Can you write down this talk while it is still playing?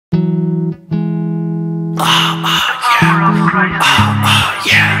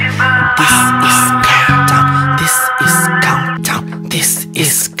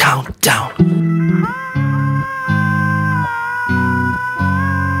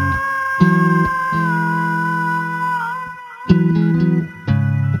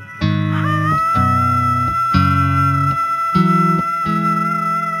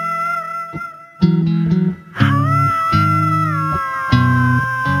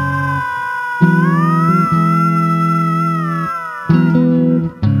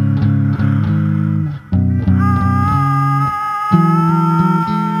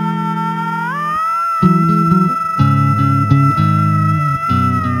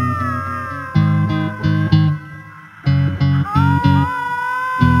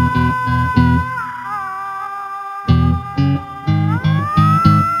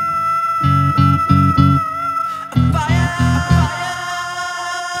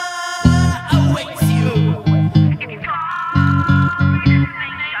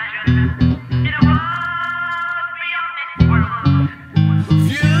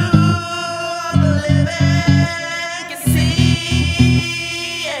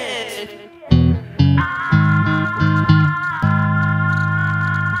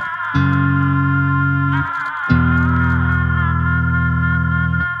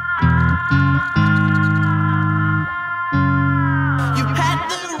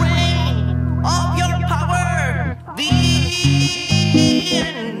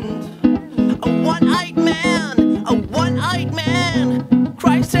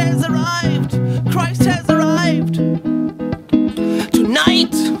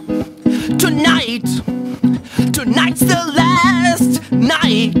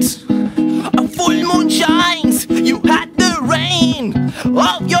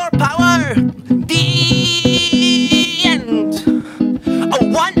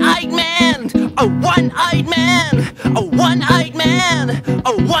A one-eyed man, a one-eyed man,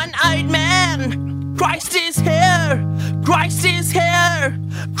 a one-eyed man. Christ is here, Christ is here,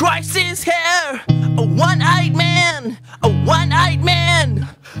 Christ is here. A one-eyed man, a one-eyed man.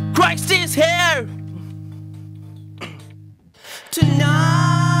 Christ is here. Tonight,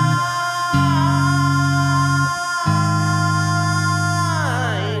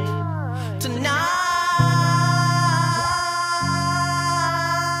 tonight,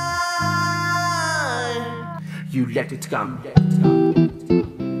 you let it come.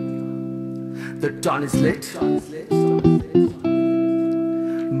 The dawn is lit.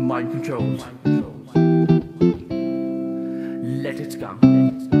 Mind controlled. Let it come.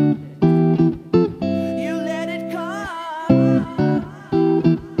 You let it come.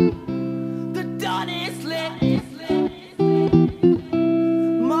 The dawn is lit.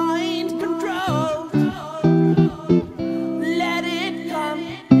 Mind controlled. Let it come.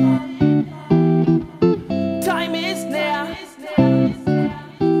 Time is near.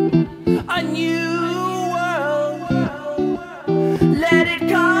 A new world. Let it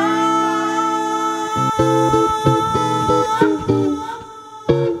come.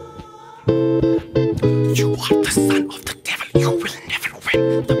 You are the son of the devil. You will never win.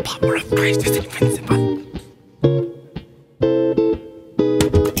 The power of Christ is invincible.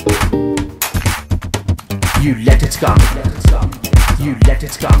 You let it come. You let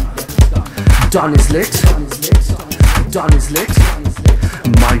it come. Dawn is lit. Dawn is lit.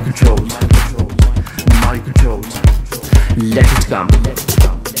 Mind controlled. Mind controlled. Let it come.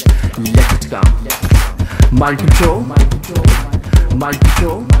 Let it come. Mind control. Mind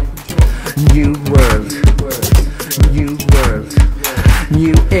control. New world. New world.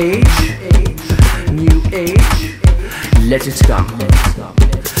 New age. New age. Let it come.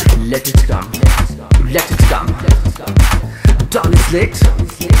 Let it come. Let it come. Dawn is lit.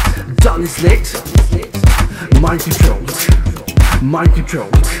 Dawn is lit. Mind controlled. Mind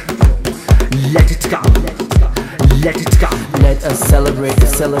controlled. Let it come. Let it come. Let us celebrate the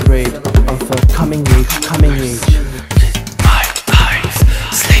celebrate of a coming age, coming age. My eyes,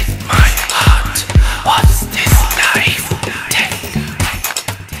 sleep my heart. What's this life?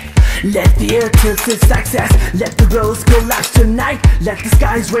 Let the earth taste its success. Let the rose collapse tonight. Let the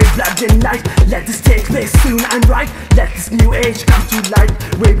skies rain blood in night. Let this take place soon and right. Let this new age come to light,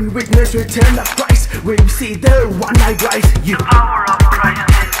 where we witness return of Christ, where we see the one-eyed rise. You Power of Christ.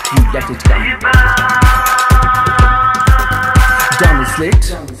 You let it come. Dawn is lit.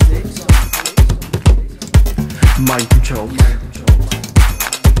 Mind controlled.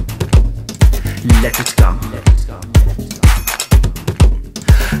 Let it come.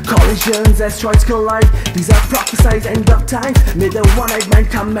 Collisions, asteroids collide. These are prophesied end of times. May the one-eyed man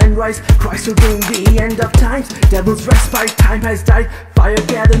come and rise. Christ will bring the end of times. Devil's respite, time has died. Fire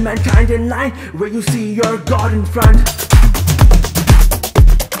gather mankind in line, where you see your God in front.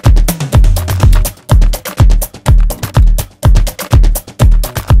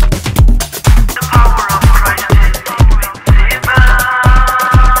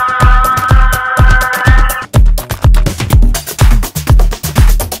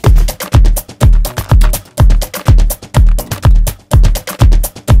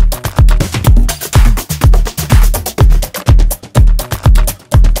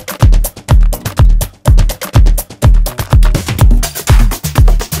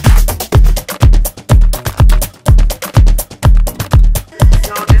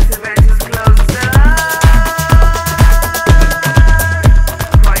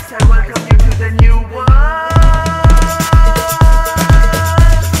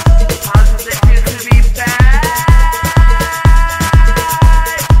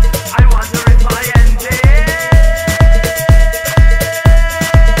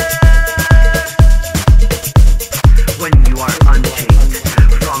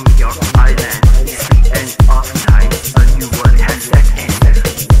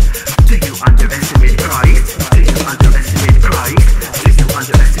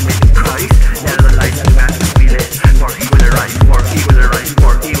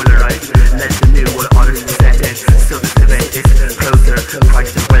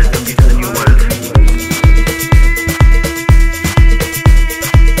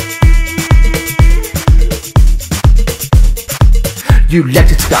 You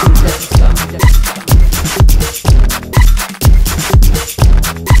let it come.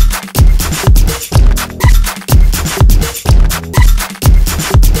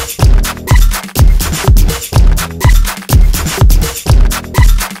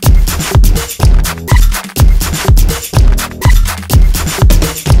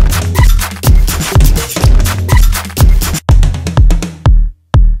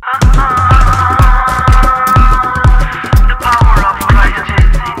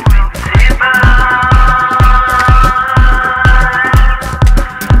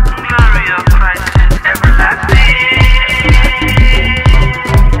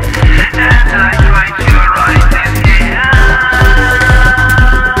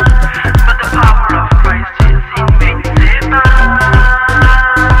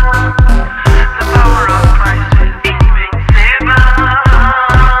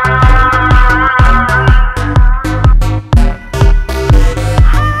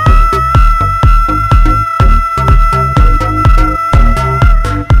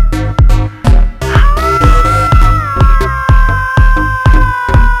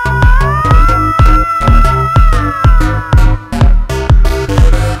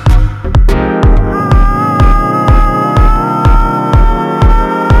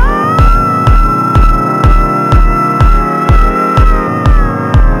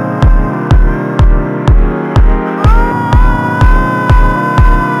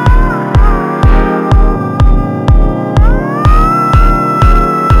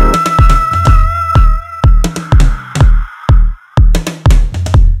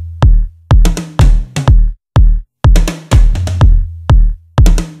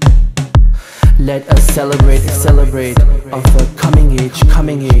 celebrate of the coming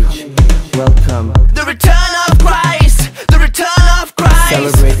age. Welcome. The return of Christ, the return of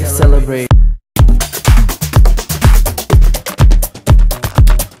Christ. Celebrate.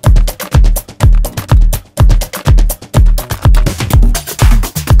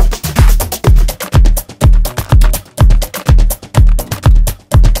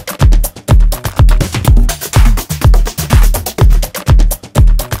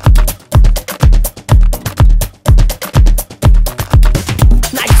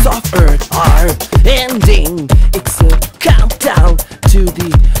 Of earth are ending. It's a countdown to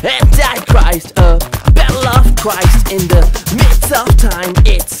the Antichrist, a battle of Christ in the midst of time.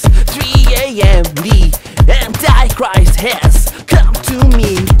 It's 3 a.m. The Antichrist has come to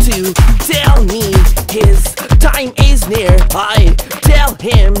me to tell me his time is near. I tell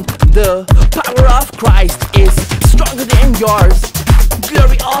him the power of Christ is stronger than yours.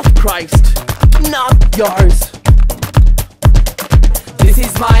 Glory of Christ, not yours. This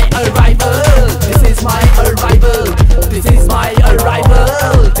is my arrival. This is my arrival. This is my arrival.